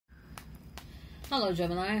Hello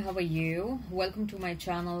Gemini, how are you? Welcome to my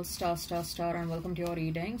channel star and welcome to your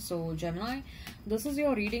reading. So Gemini, this is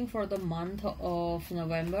your reading for the month of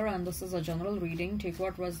November and this is a general reading. Take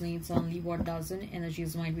what resonates and leave what doesn't.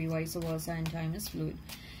 Energies might be vice versa and time is fluid.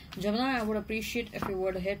 Gemini, I would appreciate if you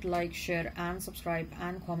would hit like, share and subscribe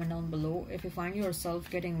and comment down below if you find yourself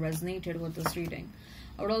getting resonated with this reading.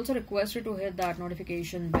 I would also request you to hit that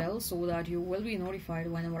notification bell so that you will be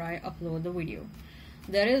notified whenever I upload the video.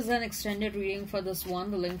 There is an extended reading for this one.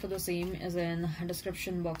 The link for the same is in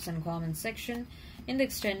description box and comment section. In the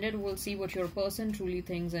extended, we'll see what your person truly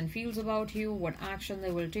thinks and feels about you, what action they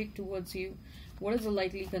will take towards you, what is the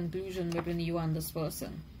likely conclusion between you and this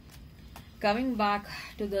person. Coming back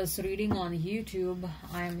to this reading on YouTube,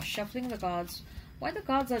 I am shuffling the cards. Why the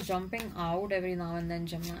cards are jumping out every now and then,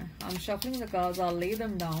 Gemini? I'm shuffling the cards, I'll lay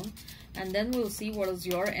them down and then we'll see what is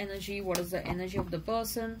your energy, what is the energy of the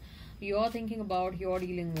person you're thinking about, you're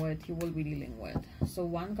dealing with, you will be dealing with. So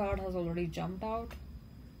one card has already jumped out.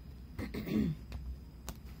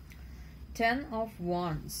 10 of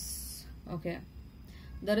Wands. Okay.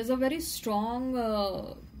 There is a very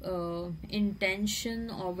strong intention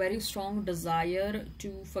or very strong desire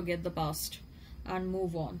to forget the past and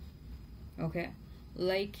move on. Okay.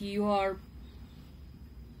 Like you are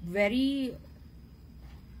very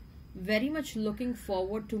much looking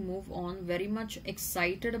forward to move on, very much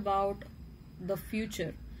excited about the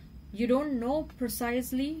future. You don't know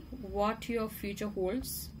precisely what your future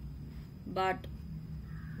holds, but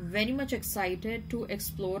very much excited to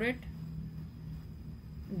explore it,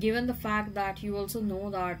 given the fact that you also know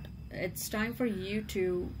that it's time for you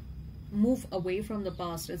to move away from the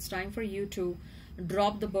past. It's time for you to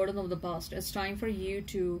drop the burden of the past. It's time for you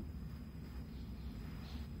to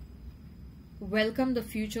welcome the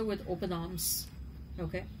future with open arms.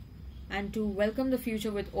 Okay, and to welcome the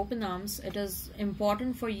future with open arms, it is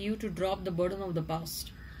important for you to drop the burden of the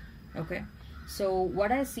past. Okay, so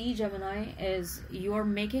what I see, Gemini, is you are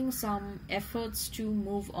making some efforts to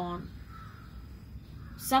move on.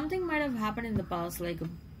 Something might have happened in the past, like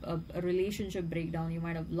a relationship breakdown. You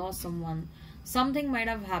might have lost someone. Something might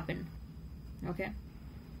have happened. Okay,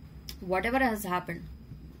 whatever has happened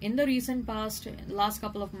in the recent past, last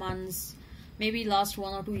couple of months, maybe last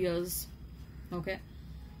 1 or 2 years, okay,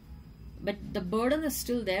 but the burden is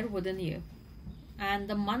still there within you. And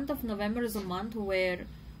the month of November is a month where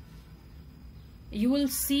you will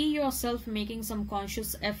see yourself making some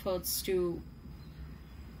conscious efforts to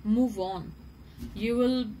move on. You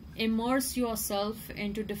will immerse yourself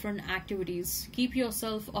into different activities, keep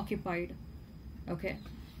yourself occupied, okay,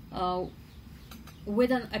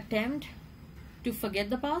 with an attempt to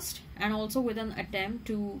forget the past and also with an attempt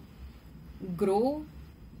to grow,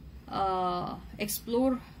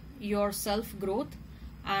 explore your self-growth,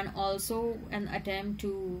 and also an attempt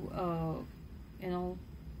to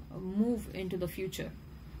move into the future,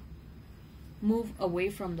 move away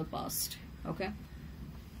from the past. Okay,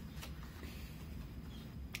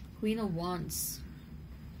 Queen of Wands.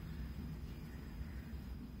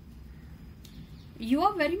 You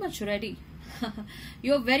are very much ready.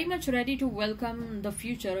 You're very much ready to welcome the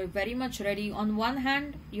future. You're very much ready. On one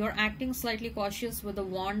hand, you're acting slightly cautious with the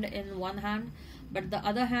wand in one hand, but the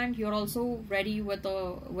other hand, you're also ready with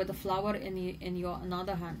a flower in your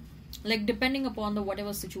another hand. Like depending upon the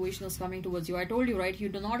whatever situation is coming towards you. I told you, right? You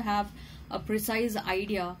do not have a precise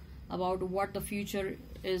idea about what the future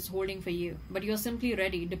is holding for you, but you're simply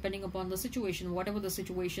ready depending upon the situation, whatever the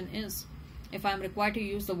situation is. If I'm required to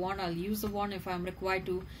use the wand, I'll use the wand. If I'm required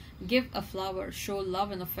to give a flower, show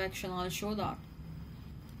love and affection, I'll show that.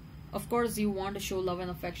 Of course, you want to show love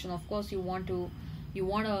and affection. Of course, you want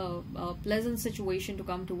a pleasant situation to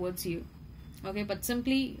come towards you. Okay, but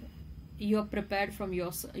simply you're prepared from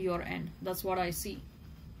your end. That's what I see.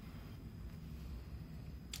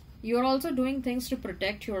 You're also doing things to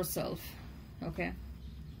protect yourself. Okay,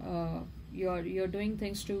 you're doing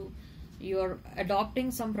things to. You're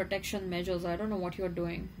adopting some protection measures. I don't know what you're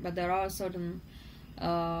doing, but there are certain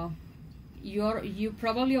you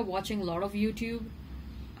probably are watching a lot of YouTube,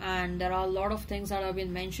 and there are a lot of things that have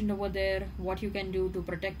been mentioned over there, what you can do to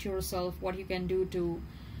protect yourself, what you can do to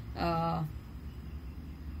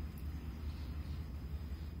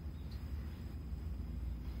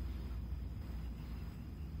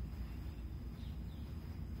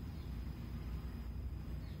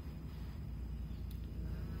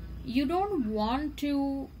you don't want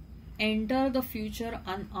to enter the future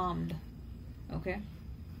unarmed. Okay,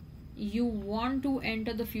 you want to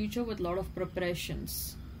enter the future with a lot of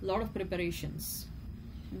preparations,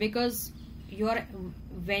 because you are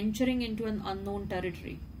venturing into an unknown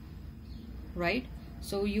territory, right?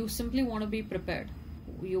 So you simply want to be prepared.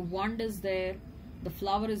 Your wand is there, The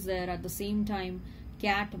flower is there. At the same time,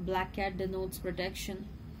 cat, black cat denotes protection.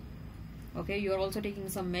 Okay, you're also taking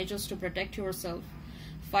some measures to protect yourself.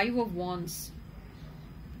 5 of Wands.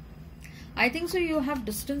 I think so you have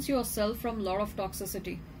distanced yourself from a lot of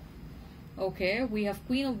toxicity. Okay, we have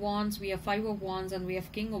Queen of Wands, we have 5 of Wands, and we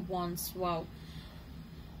have King of Wands. Wow.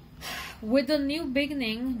 With the new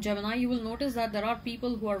beginning, Gemini, you will notice that there are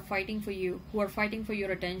people who are fighting for you, who are fighting for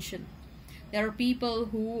your attention. There are people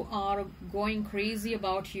who are going crazy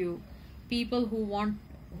about you. People who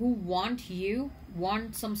want you,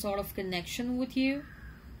 want some sort of connection with you.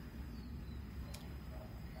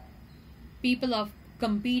 People are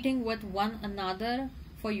competing with one another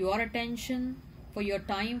for your attention, for your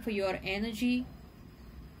time, for your energy.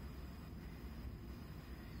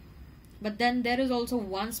 But then there is also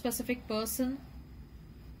one specific person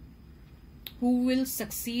who will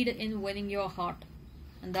succeed in winning your heart,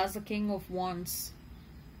 and that's the King of Wands.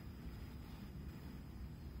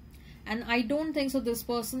 And I don't think so this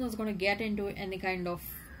person is going to get into any kind of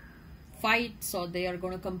fights, or they are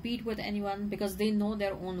going to compete with anyone, because they know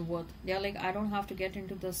their own worth. They are like, I don't have to get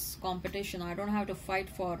into this competition. I don't have to fight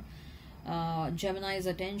for Gemini's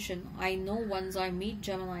attention. I know once I meet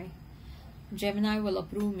Gemini, Gemini will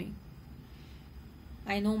approve me.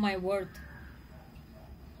 I know my worth.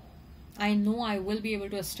 I know I will be able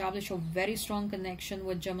to establish a very strong connection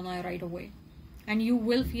with Gemini right away. And you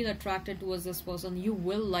will feel attracted towards this person. You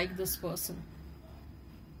will like this person.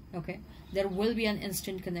 Okay? There will be an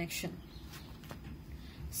instant connection.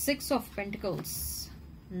 6 of Pentacles.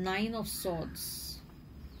 9 of Swords.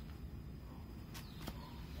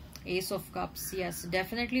 Ace of Cups. Yes,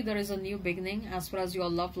 definitely there is a new beginning as far as your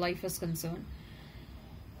love life is concerned.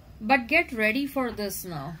 But get ready for this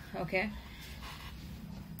now. Okay?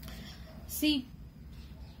 See,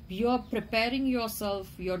 you're preparing yourself,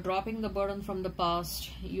 you're dropping the burden from the past,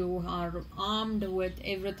 you are armed with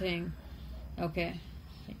everything. Okay,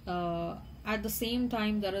 at the same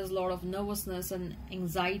time there is a lot of nervousness and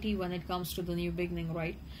anxiety when it comes to the new beginning,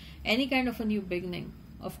 right? Any kind of a new beginning,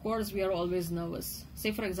 of course we are always nervous.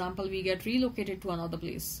 Say for example, we get relocated to another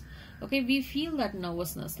place. Okay, we feel that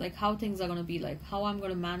nervousness, like how things are going to be, like how I'm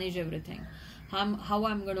going to manage everything, how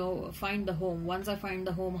I'm going to find the home. Once I find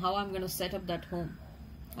the home, how I'm going to set up that home.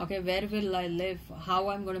 Okay, where will I live? How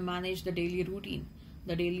I'm going to manage the daily routine,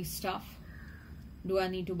 the daily stuff. Do I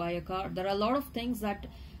need to buy a car? There are a lot of things that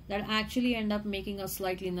actually end up making us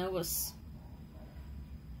slightly nervous.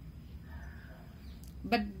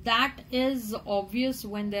 But that is obvious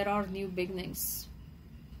when there are new beginnings.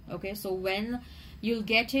 Okay, so when you'll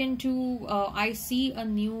get into, I see a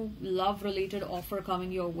new love related offer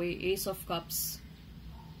coming your way. Ace of Cups.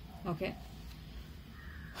 Okay.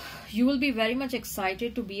 You will be very much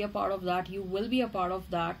excited to be a part of that. You will be a part of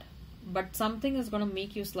that. But something is going to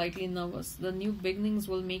make you slightly nervous. The new beginnings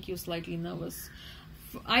will make you slightly nervous.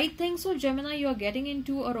 I think so, Gemini, you are getting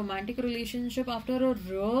into a romantic relationship after a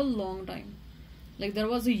real long time. Like there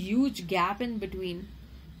was a huge gap in between.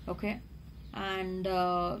 Okay. And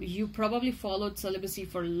you probably followed celibacy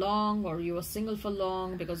for long, or you were single for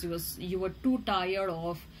long because you were too tired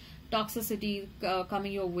of toxicity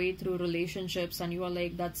coming your way through relationships, and you are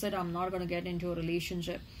like, that's it, I'm not going to get into a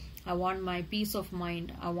relationship. I want my peace of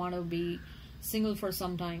mind. I want to be single for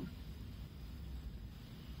some time.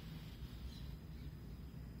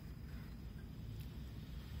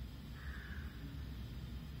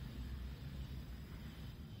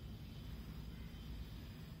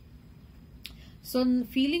 So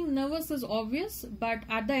feeling nervous is obvious, but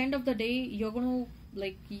at the end of the day, you're going to,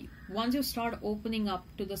 like, once you start opening up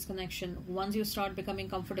to this connection, once you start becoming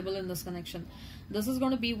comfortable in this connection, this is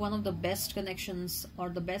going to be one of the best connections or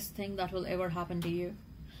the best thing that will ever happen to you.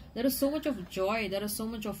 There is so much of joy, there is so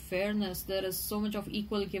much of fairness, there is so much of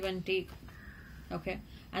equal give and take. Okay,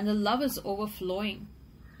 and the love is overflowing.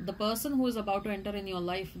 The person who is about to enter in your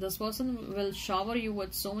life, this person will shower you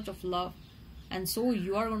with so much of love, and so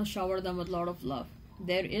you are going to shower them with a lot of love.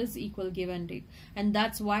 There is equal give and take, and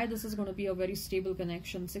that's why this is going to be a very stable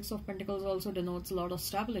connection. 6 of Pentacles also denotes a lot of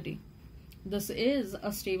stability. This is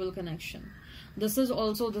a stable connection. This is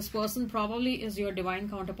also, this person probably is your divine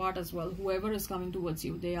counterpart as well. Whoever is coming towards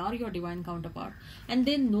you, they are your divine counterpart, and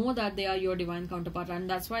they know that they are your divine counterpart, and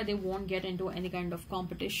that's why they won't get into any kind of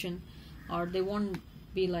competition, or they won't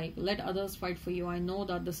be like, let others fight for you. I know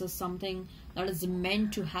that this is something that is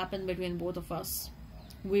meant to happen between both of us.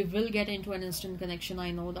 We will get into an instant connection.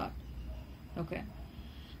 I know that. Okay.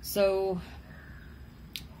 So,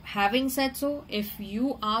 having said so, if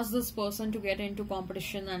you ask this person to get into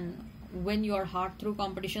competition and win your heart through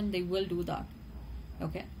competition, they will do that.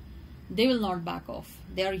 Okay. They will not back off.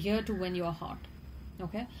 They are here to win your heart.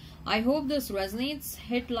 Okay, I hope this resonates.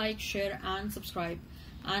 Hit like, share and subscribe,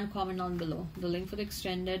 and comment down below. The link for the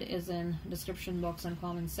extended is in description box and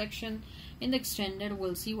comment section. In the extended,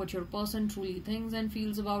 we'll see what your person truly thinks and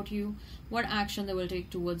feels about you, what action they will take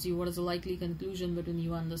towards you, what is the likely conclusion between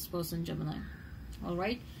you and this person, Gemini. All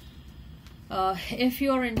right, if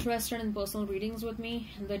you are interested in personal readings with me,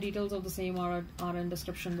 the details of the same are in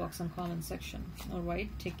description box and comment section. All right,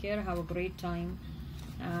 take care, have a great time,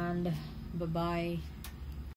 and bye bye.